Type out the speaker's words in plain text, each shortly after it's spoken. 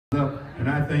And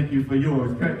I thank you for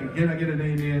yours. Can I get an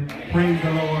amen? Praise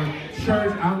the Lord.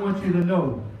 Church, I want you to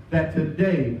know that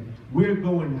today we're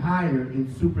going higher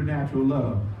in supernatural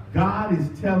love. God is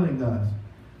telling us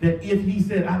that if he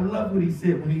said, I love what he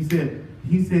said when he said,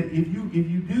 if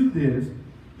you do this,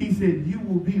 he said, you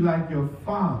will be like your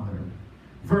father.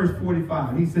 Verse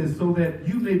 45, he says, so that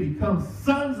you may become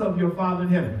sons of your Father in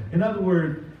heaven. In other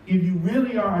words, if you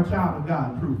really are a child of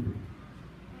God, prove it.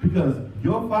 Because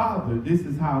your Father, this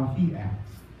is how he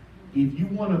acts. If you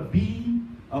want to be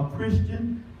a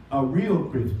Christian, a real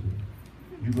Christian,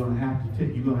 you're going to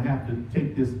have to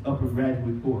take this upper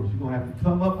graduate course. You're going to have to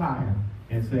come up higher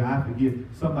and say, I forgive.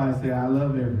 Somebody say, I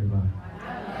love everybody.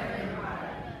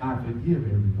 I forgive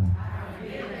everybody.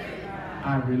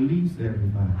 I release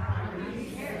everybody.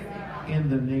 In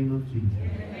the name of Jesus.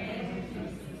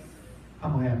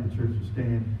 I'm going to have the church to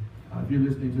stand. If you're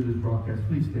listening to this broadcast,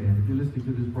 please stand. If you're listening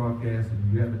to this broadcast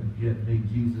and you haven't yet made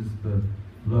Jesus the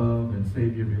love and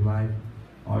Savior of your life,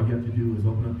 all you have to do is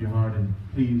open up your heart and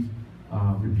please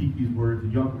repeat these words.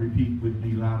 And y'all can repeat with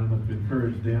me loud enough to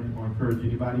encourage them or encourage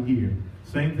anybody here.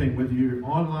 Same thing, whether you're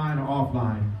online or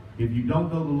offline. If you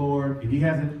don't know the Lord, if he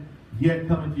hasn't yet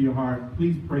come into your heart,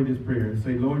 please pray this prayer and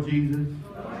say, Lord Jesus,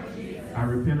 I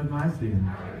repent of my sin.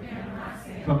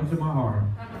 Come into my heart.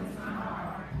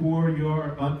 Pour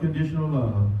your unconditional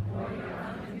love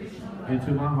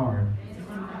into my heart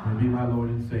and be my Lord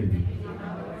and Savior.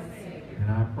 And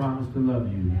I promise to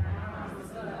love you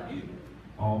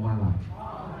all my life.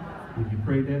 If you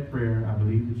prayed that prayer, I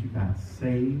believe that you got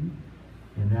saved.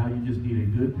 And now you just need a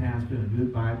good pastor and a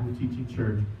good Bible teaching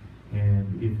church.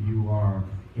 And if you are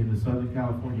in the Southern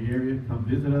California area, come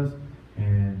visit us.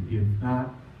 And if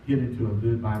not, get into a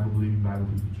good Bible-believing, Bible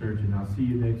teaching church. And I'll see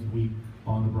you next week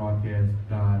on the broadcast.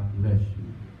 God bless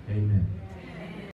you. Amen.